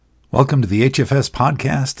Welcome to the HFS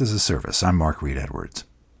Podcast as a Service. I'm Mark Reed Edwards.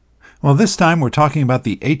 Well, this time we're talking about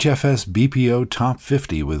the HFS BPO Top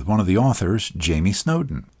 50 with one of the authors, Jamie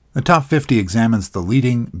Snowden. The Top 50 examines the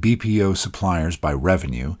leading BPO suppliers by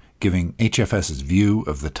revenue, giving HFS's view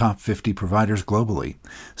of the top 50 providers globally.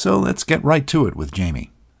 So let's get right to it with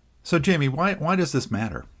Jamie. So Jamie, why does this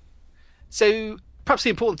matter? So perhaps the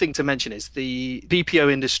important thing to mention is the BPO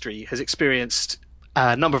industry has experienced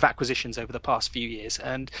a number of acquisitions over the past few years,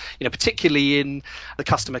 and particularly in the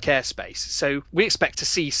customer care space. So we expect to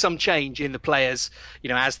see some change in the players,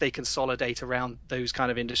 as they consolidate around those kind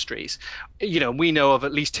of industries. We know of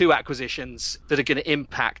at least two acquisitions that are going to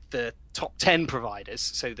impact the top 10 providers,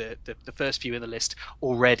 so the first few in the list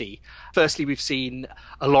already. Firstly, we've seen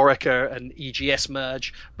Alorica and EGS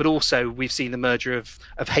merge, but also we've seen the merger of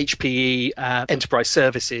HPE, Enterprise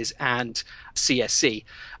Services, and CSC.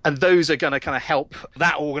 And those are going to kind of help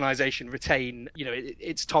that organization retain,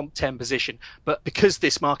 its top 10 position. But because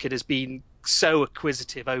this market has been so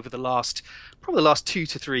acquisitive over probably the last 2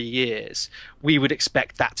 to 3 years, we would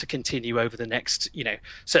expect that to continue over the next,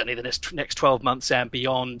 certainly the next 12 months and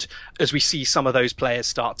beyond, as we see some of those players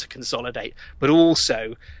start to consolidate, but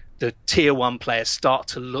also the tier one players start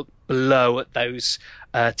to look below at those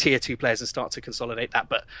tier two players and start to consolidate that.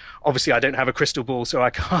 But obviously, I don't have a crystal ball, so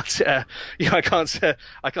I can't, I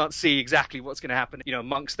can't see exactly what's going to happen,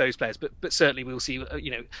 amongst those players. But certainly, we'll see,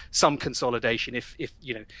 some consolidation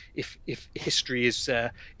if history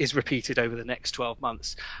is repeated over the next 12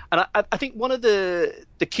 months. And I think one of the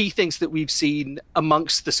key things that we've seen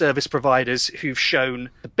amongst the service providers who've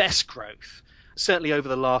shown the best growth, certainly over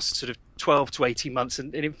the last sort of 12 to 18 months,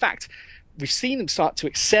 and in fact, we've seen them start to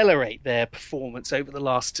accelerate their performance over the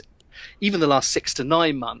last 6 to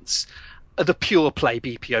 9 months, are the pure play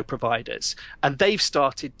BPO providers. And they've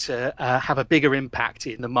started to have a bigger impact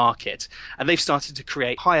in the market, and they've started to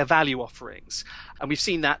create higher value offerings. And we've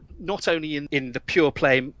seen that not only in the pure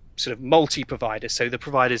play sort of multi-providers, so the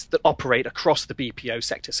providers that operate across the BPO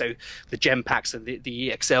sector, so the Genpacts and the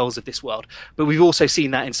EXLs of this world, but we've also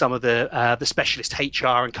seen that in some of the specialist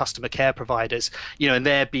HR and customer care providers, and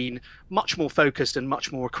they're been much more focused and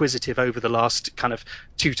much more acquisitive over the last kind of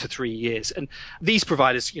 2 to 3 years. And these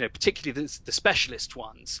providers, particularly the specialist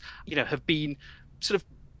ones, have been sort of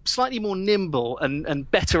slightly more nimble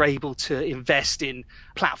and better able to invest in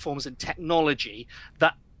platforms and technology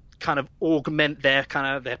that kind of augment their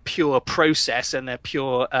pure process and their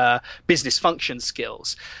pure business function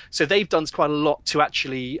skills. So they've done quite a lot to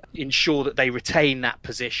actually ensure that they retain that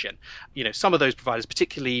position. Some of those providers,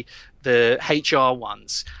 particularly the HR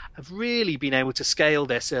ones, have really been able to scale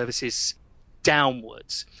their services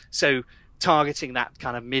downwards. So targeting that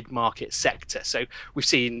kind of mid-market sector. So we've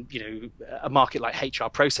seen, a market like HR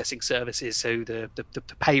processing services, so the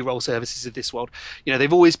payroll services of this world,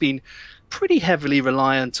 they've always been pretty heavily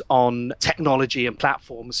reliant on technology and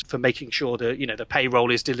platforms for making sure that, the payroll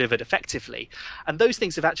is delivered effectively. And those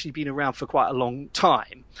things have actually been around for quite a long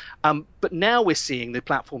time. But now we're seeing the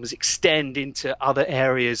platforms extend into other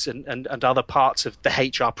areas and other parts of the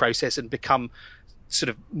HR process and become sort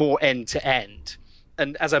of more end to end.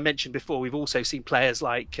 And as I mentioned before, we've also seen players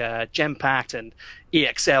like Genpact and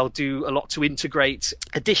EXL do a lot to integrate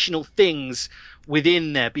additional things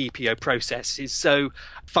within their BPO processes. So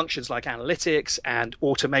functions like analytics and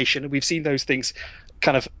automation, and we've seen those things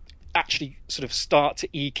kind of actually sort of start to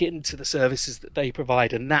eke into the services that they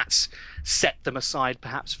provide, and that's set them aside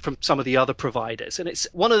perhaps from some of the other providers. And it's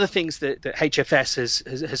one of the things that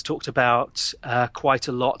HFS has talked about quite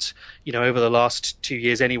a lot, over the last 2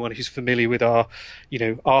 years. Anyone who's familiar with our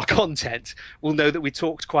content will know that we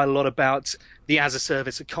talked quite a lot about the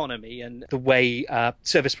as-a-service economy and the way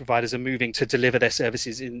service providers are moving to deliver their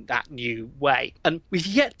services in that new way. And we've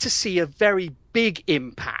yet to see a very big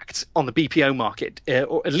impact on the BPO market,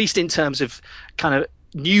 or at least in terms of kind of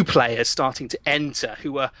new players starting to enter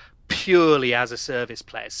who are purely as-a-service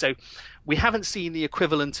players. So we haven't seen the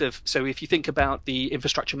equivalent of, so if you think about the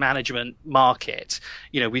infrastructure management market,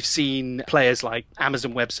 we've seen players like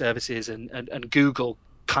Amazon Web Services and Google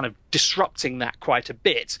kind of disrupting that quite a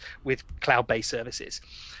bit with cloud-based services.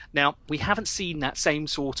 Now, we haven't seen that same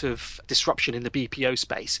sort of disruption in the BPO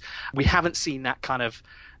space. We haven't seen that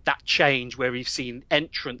change where we've seen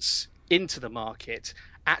entrants into the market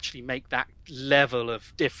actually make that level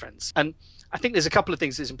of difference. And I think there's a couple of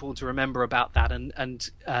things that's important to remember about that.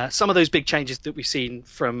 And some of those big changes that we've seen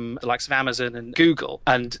from the likes of Amazon and Google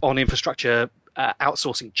and on infrastructure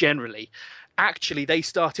outsourcing generally, actually they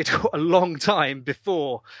started a long time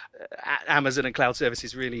before Amazon and cloud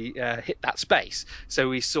services really hit that space. So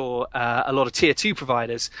we saw a lot of tier 2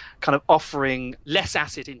 providers kind of offering less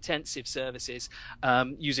asset intensive services,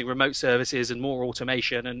 using remote services and more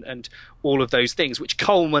automation and all of those things, which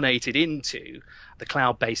culminated into the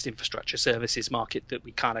cloud-based infrastructure services market that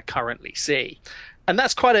we kind of currently see. And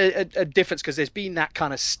that's quite a difference, because there's been that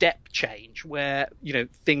kind of step change where,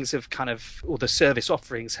 things have kind of, or the service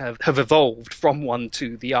offerings have evolved from one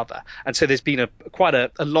to the other. And so there's been quite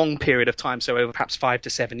a long period of time, so over perhaps 5 to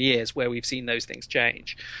 7 years, where we've seen those things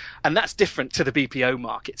change. And that's different to the BPO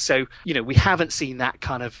market. So, we haven't seen that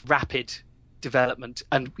kind of rapid development,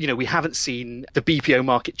 and we haven't seen the BPO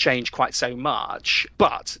market change quite so much,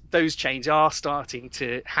 but those changes are starting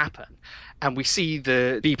to happen, and we see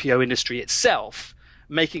the BPO industry itself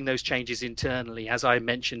making those changes internally, as I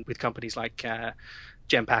mentioned, with companies like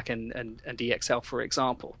Genpact and EXL, for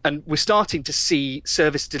example. And we're starting to see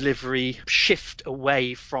service delivery shift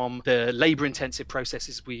away from the labor intensive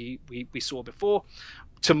processes we saw before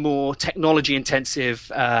to more technology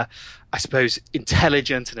intensive,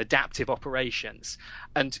 intelligent and adaptive operations.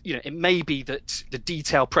 And it may be that the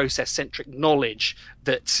detail process centric knowledge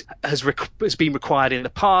that has been required in the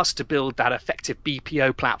past to build that effective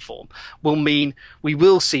BPO platform will mean we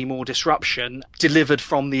will see more disruption delivered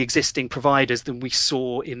from the existing providers than we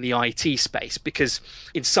saw in the IT space, because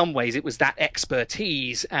in some ways it was that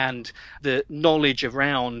expertise and the knowledge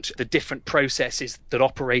around the different processes that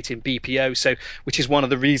operate in BPO. So, which is one of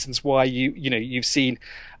the reasons why you've seen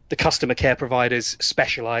the customer care providers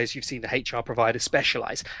specialize, you've seen the HR providers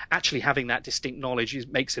specialize. Actually having that distinct knowledge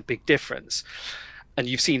makes a big difference. And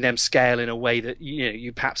you've seen them scale in a way that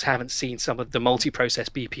you perhaps haven't seen some of the multi-process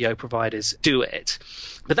BPO providers do it.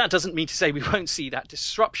 But that doesn't mean to say we won't see that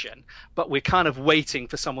disruption, but we're kind of waiting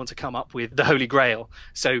for someone to come up with the holy grail.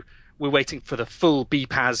 So we're waiting for the full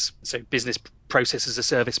BPaaS, so business process as a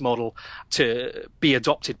service model, to be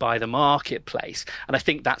adopted by the marketplace. And I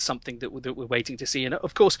think that's something that we're waiting to see. And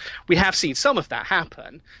of course, we have seen some of that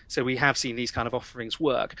happen. So we have seen these kind of offerings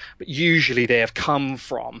work, but usually they have come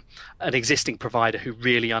from an existing provider who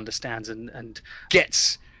really understands and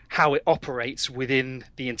gets how it operates within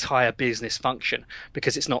the entire business function,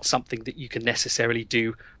 because it's not something that you can necessarily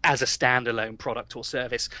do as a standalone product or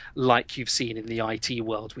service like you've seen in the IT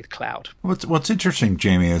world with cloud. What's interesting,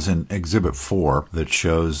 Jamie, is in Exhibit 4 that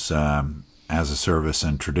shows as a service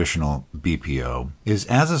and traditional BPO. Is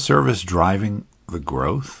as a service driving the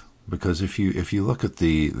growth? Because if you look at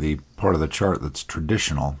the part of the chart that's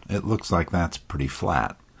traditional, it looks like that's pretty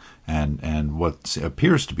flat. And what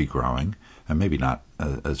appears to be growing, and maybe not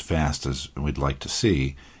as fast as we'd like to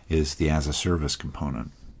see, is the as-a-service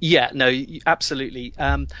component. Yeah, no, absolutely.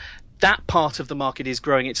 That part of the market is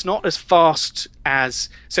growing. It's not as fast as,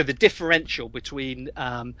 so the differential between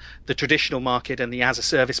the traditional market and the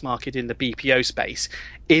as-a-service market in the BPO space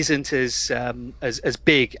isn't as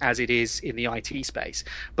big as it is in the IT space,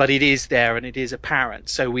 but it is there and it is apparent.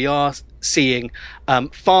 So we are seeing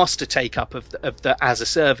faster take up of the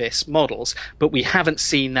as-a-service models, but we haven't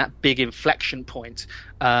seen that big inflection point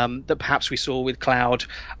that perhaps we saw with cloud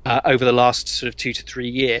over the last sort of 2 to 3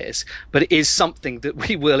 years. But it is something that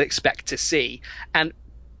we will expect to see. And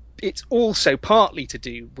it's also partly to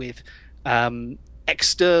do with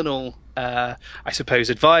external,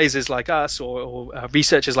 advisors like us or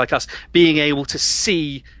researchers like us being able to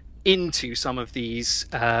see into some of these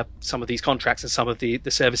contracts and some of the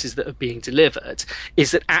services that are being delivered,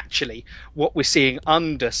 is that actually what we're seeing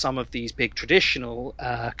under some of these big traditional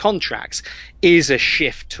contracts is a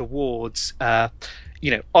shift towards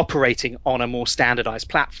operating on a more standardized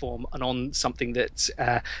platform and on something that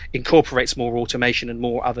incorporates more automation and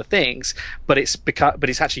more other things, but it's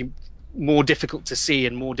actually more difficult to see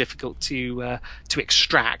and more difficult to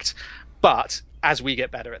extract. But as we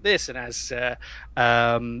get better at this, and as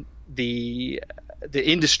the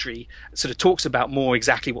industry sort of talks about more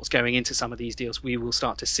exactly what's going into some of these deals, we will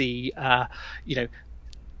start to see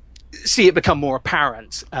it become more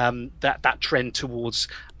apparent, that trend towards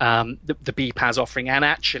the BPaaS offering. And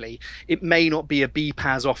actually, it may not be a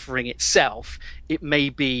BPaaS offering itself. It may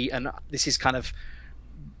be, and this is kind of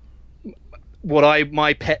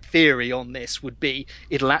my pet theory on this would be,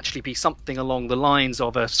 it'll actually be something along the lines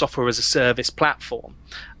of a software as a service platform,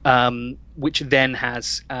 which then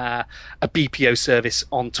has a BPO service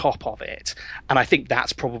on top of it. And I think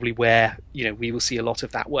that's probably where we will see a lot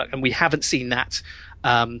of that work. And we haven't seen that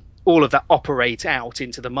all of that operate out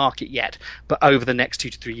into the market yet, but over the next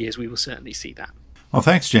 2 to 3 years we will certainly see that. Well,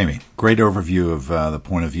 thanks, Jamie. Great overview of the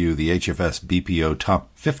point of view, the HFS BPO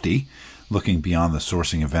Top 50. Looking Beyond the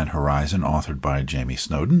Sourcing Event Horizon, authored by Jamie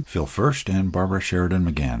Snowden, Phil Furst, and Barbara Sheridan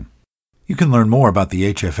McGann. You can learn more about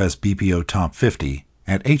the HFS BPO Top 50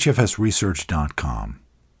 at hfsresearch.com.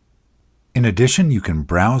 In addition, you can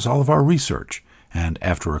browse all of our research, and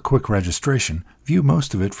after a quick registration, view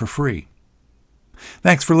most of it for free.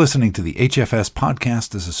 Thanks for listening to the HFS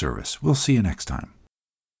Podcast as a Service. We'll see you next time.